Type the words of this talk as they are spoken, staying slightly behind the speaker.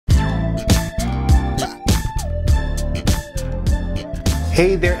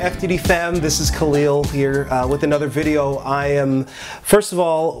Hey there, FTD fam, this is Khalil here with another video. I am, first of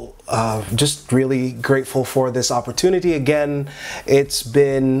all, just really grateful for this opportunity again. It's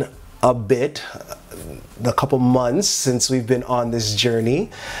been a couple months since we've been on this journey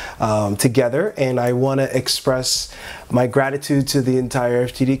together, and I want to express my gratitude to the entire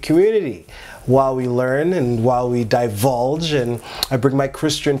FTD community while we learn and while we divulge, and I bring my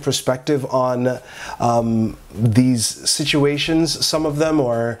Christian perspective on these situations, some of them,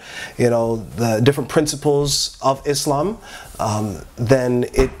 or the different principles of Islam. Then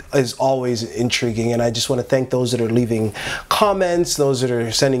it is always intriguing, and I just want to thank those that are leaving comments, those that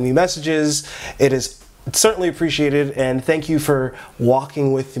are sending me messages. It is certainly appreciated, and thank you for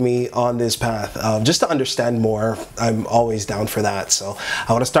walking with me on this path just to understand more. I'm always down for that, so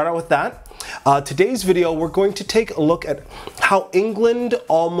I want to start out with that. Today's video, we're going to take a look at how England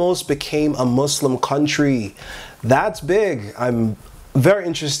almost became a Muslim country. That's big. I'm very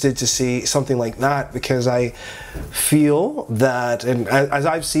interested to see something like that, because I feel that, and as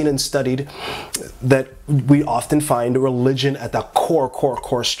I've seen and studied, that we often find religion at the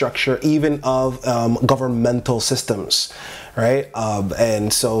core structure, even of governmental systems, right?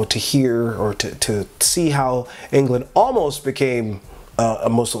 And so to hear or to see how England almost became a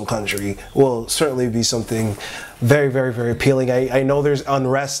Muslim country will certainly be something very appealing. I know there's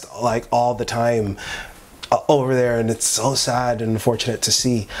unrest like all the time over there, and it's so sad and unfortunate to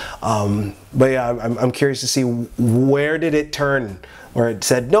see. But yeah, I'm curious to see, where did it turn, where it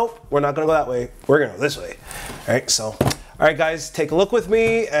said, nope, we're not gonna go that way, we're gonna go this way. All right, so, all right guys, take a look with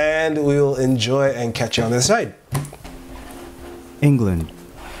me and we will enjoy and catch you on this side. England,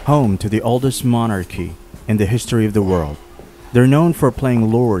 home to the oldest monarchy in the history of the world. They're known for playing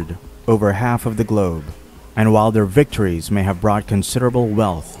lord over half of the globe, and while their victories may have brought considerable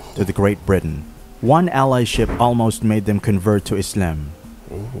wealth to the Great Britain, one allyship almost made them convert to Islam.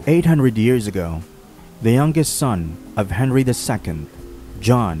 800 years ago, the youngest son of Henry II,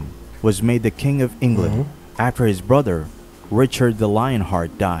 John, was made the King of England after his brother, Richard the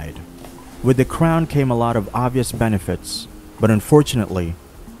Lionheart, died. With the crown came a lot of obvious benefits, but unfortunately,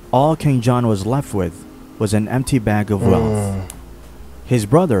 all King John was left with was an empty bag of wealth. His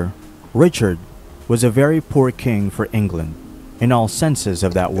brother, Richard, was a very poor king for England, in all senses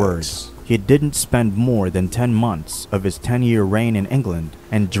of that word. He didn't spend more than 10 months of his 10-year reign in England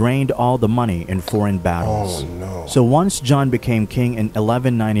and drained all the money in foreign battles. So once John became king in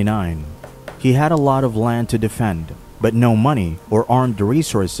 1199, he had a lot of land to defend, but no money or armed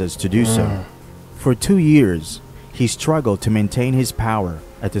resources to do so. For 2 years, he struggled to maintain his power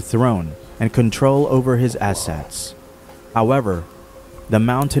at the throne and control over his assets. However, the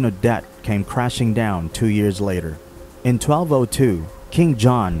mountain of debt came crashing down 2 years later. In 1202, King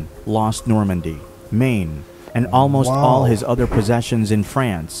John lost Normandy, Maine, and almost all his other possessions in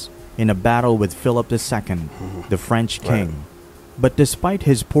France in a battle with Philip II, the French king. But despite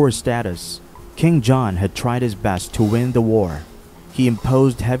his poor status, King John had tried his best to win the war. He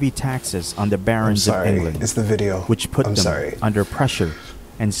imposed heavy taxes on the barons of England, which put them under pressure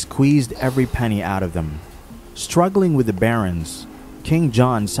and squeezed every penny out of them. Struggling with the barons, King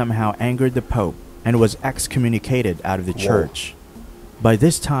John somehow angered the Pope and was excommunicated out of the church. By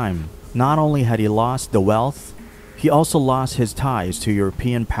this time, not only had he lost the wealth, he also lost his ties to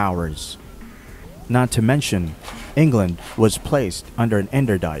European powers. Not to mention, England was placed under an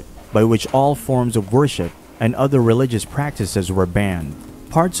interdict, by which all forms of worship and other religious practices were banned.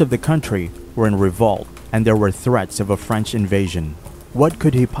 Parts of the country were in revolt, and there were threats of a French invasion. What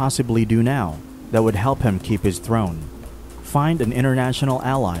could he possibly do now that would help him keep his throne? Find an international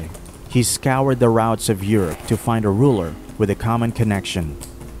ally. He scoured the routes of Europe to find a ruler with a common connection.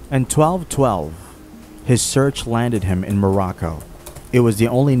 In 1212, his search landed him in Morocco. It was the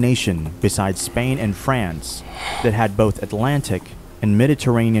only nation besides Spain and France that had both Atlantic and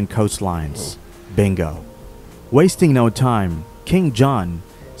Mediterranean coastlines. Bingo. Wasting no time, King John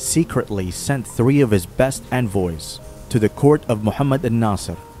secretly sent 3 of his best envoys to the court of Muhammad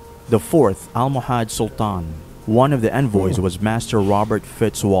al-Nasir, the 4th Almohad Sultan. One of the envoys was Master Robert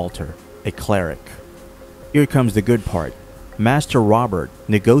Fitzwalter, a cleric. Here comes the good part. Master Robert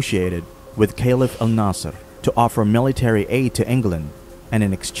negotiated with Caliph al-Nasir to offer military aid to England, and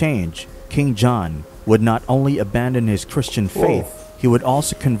in exchange, King John would not only abandon his Christian faith, he would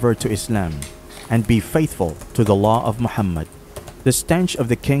also convert to Islam and be faithful to the law of Muhammad. The stench of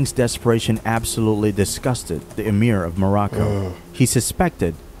the king's desperation absolutely disgusted the emir of Morocco. He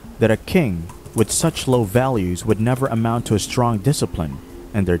suspected that a king with such low values would never amount to a strong discipline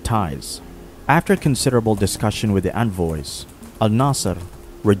in their ties. After considerable discussion with the envoys, al-Nasir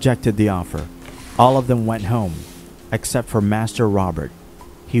rejected the offer. All of them went home, except for Master Robert,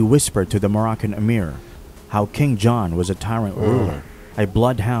 he whispered to the Moroccan emir how King John was a tyrant ruler, a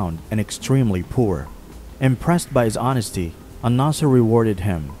bloodhound, and extremely poor. Impressed by his honesty, An-Nasir rewarded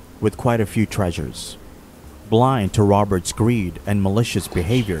him with quite a few treasures. Blind to Robert's greed and malicious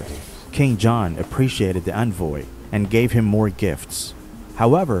behavior, King John appreciated the envoy and gave him more gifts.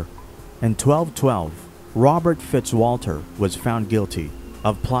 However, in 1212, Robert Fitzwalter was found guilty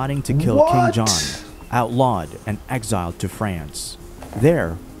of plotting to kill King John, outlawed and exiled to France.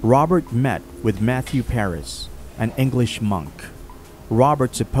 There, Robert met with Matthew Paris, an English monk.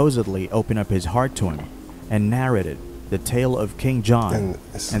 Robert supposedly opened up his heart to him and narrated the tale of King John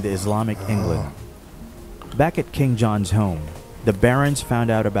and the Islamic England. Back at King John's home, the barons found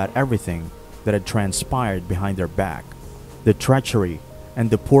out about everything that had transpired behind their back, the treachery and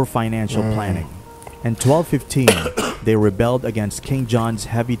the poor financial planning. In 1215, they rebelled against King John's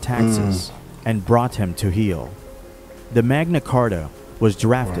heavy taxes and brought him to heel. The Magna Carta was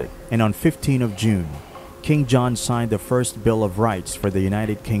drafted, and on 15th of June, King John signed the first Bill of Rights for the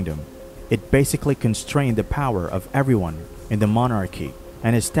United Kingdom. It basically constrained the power of everyone in the monarchy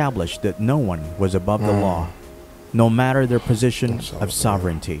and established that no one was above the law, no matter their position of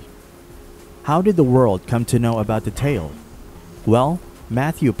sovereignty. How did the world come to know about the tale? Well,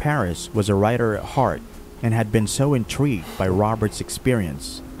 Matthew Paris was a writer at heart and had been so intrigued by Robert's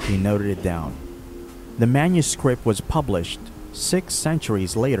experience, he noted it down. The manuscript was published 6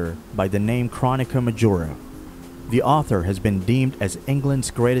 centuries later by the name Chronica Majora. The author has been deemed as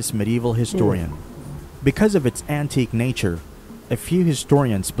England's greatest medieval historian. Because of its antique nature, a few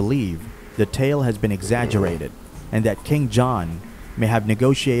historians believe the tale has been exaggerated and that King John may have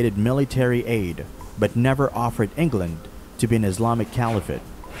negotiated military aid but never offered England to be an Islamic caliphate.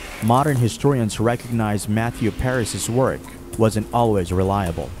 Modern historians recognize Matthew Paris's work wasn't always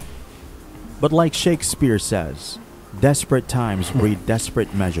reliable. But like Shakespeare says, desperate times breed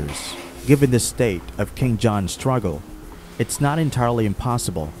desperate measures. Given the state of King John's struggle, it's not entirely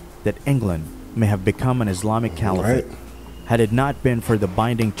impossible that England may have become an Islamic caliphate had it not been for the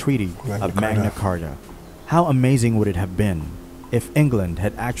binding treaty of Magna Carta. How amazing would it have been if England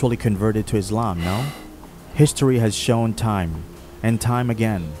had actually converted to Islam, no? History has shown time and time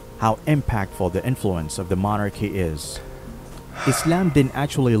again how impactful the influence of the monarchy is. Islam didn't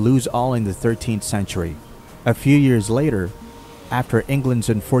actually lose all in the 13th century. A few years later, after England's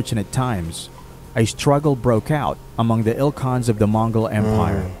unfortunate times, a struggle broke out among the Ilkhans of the Mongol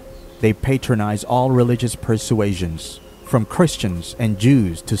Empire. They patronized all religious persuasions, from Christians and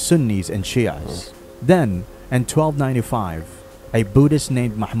Jews to Sunnis and Shias. Then, in 1295, a Buddhist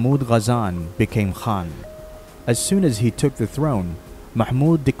named Mahmud Ghazan became Khan. As soon as he took the throne,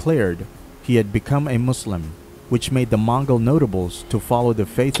 Mahmud declared he had become a Muslim, which made the Mongol notables to follow the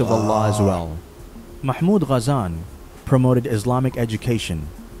faith of Allah as well. Mahmud Ghazan promoted Islamic education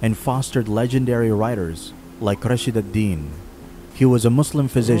and fostered legendary writers like Rashid ad-Din. He was a Muslim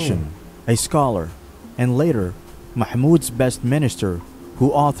physician, a scholar, and later Mahmud's best minister who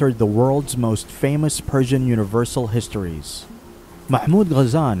authored the world's most famous Persian universal histories. Mahmud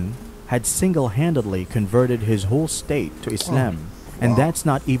Ghazan had single-handedly converted his whole state to Islam, and that's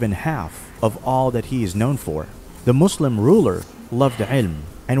not even half of all that he is known for. The Muslim ruler loved ilm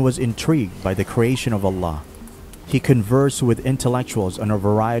and was intrigued by the creation of Allah. He conversed with intellectuals on a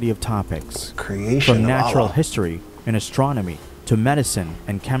variety of topics, from natural history and astronomy to medicine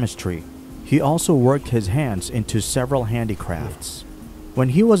and chemistry. He also worked his hands into several handicrafts. When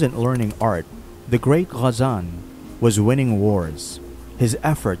he wasn't learning art, the great Ghazan was winning wars. His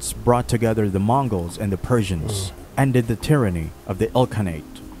efforts brought together the Mongols and the Persians, ended the tyranny of the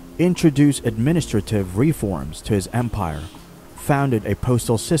Ilkhanate, introduced administrative reforms to his empire, founded a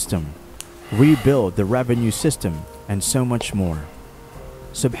postal system, rebuilt the revenue system, and so much more.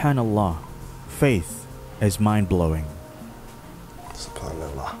 Subhanallah, faith is mind-blowing.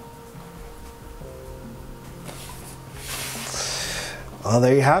 Subhanallah. Well,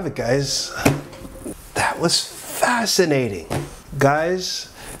 there you have it, guys. That was fascinating.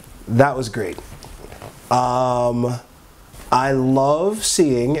 Guys, that was great. I love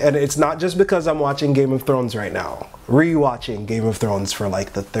seeing, and it's not just because I'm watching Game of Thrones right now, rewatching Game of Thrones for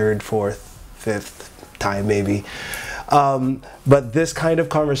like the 3rd, 4th, 5th time maybe. But this kind of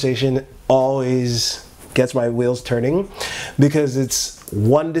conversation always gets my wheels turning because it's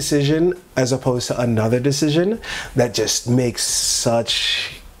one decision as opposed to another decision that just makes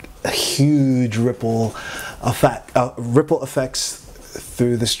such a huge ripple effects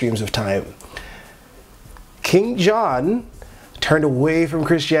through the streams of time. King John turned away from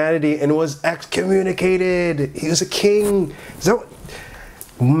Christianity and was excommunicated. He was a king. So,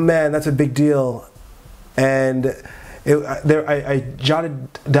 man, that's a big deal. And I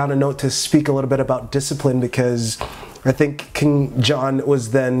jotted down a note to speak a little bit about discipline, because I think King John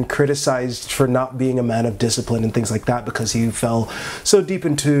was then criticized for not being a man of discipline and things like that, because he fell so deep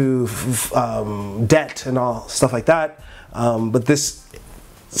into debt and all stuff like that. But this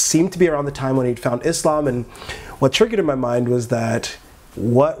seemed to be around the time when he'd found Islam, and what triggered in my mind was that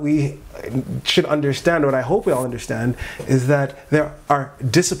what we should understand, what I hope we all understand, is that there are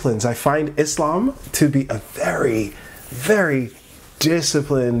disciplines. I find Islam to be a very, very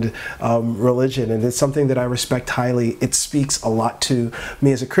disciplined religion, and it's something that I respect highly. It speaks a lot to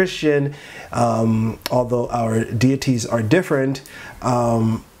me as a Christian. Although our deities are different,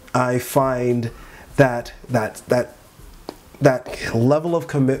 I find that level of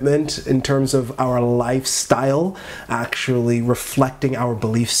commitment in terms of our lifestyle actually reflecting our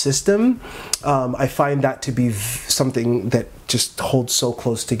belief system, I find that to be something that just holds so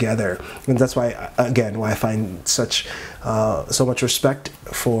close together. And that's why, again, why I find so much respect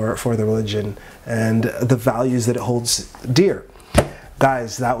for the religion and the values that it holds dear.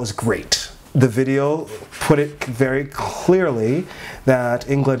 Guys, that was great. The video put it very clearly that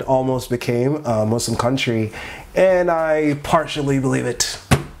England almost became a Muslim country, and I partially believe it.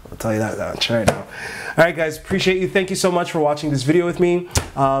 I'll tell you that much right now. Alright guys, appreciate you. Thank you so much for watching this video with me.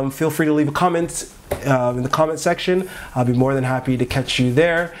 Feel free to leave a comment in the comment section. I'll be more than happy to catch you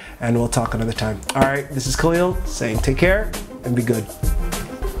there, and we'll talk another time. Alright, this is Khalil saying take care and be good.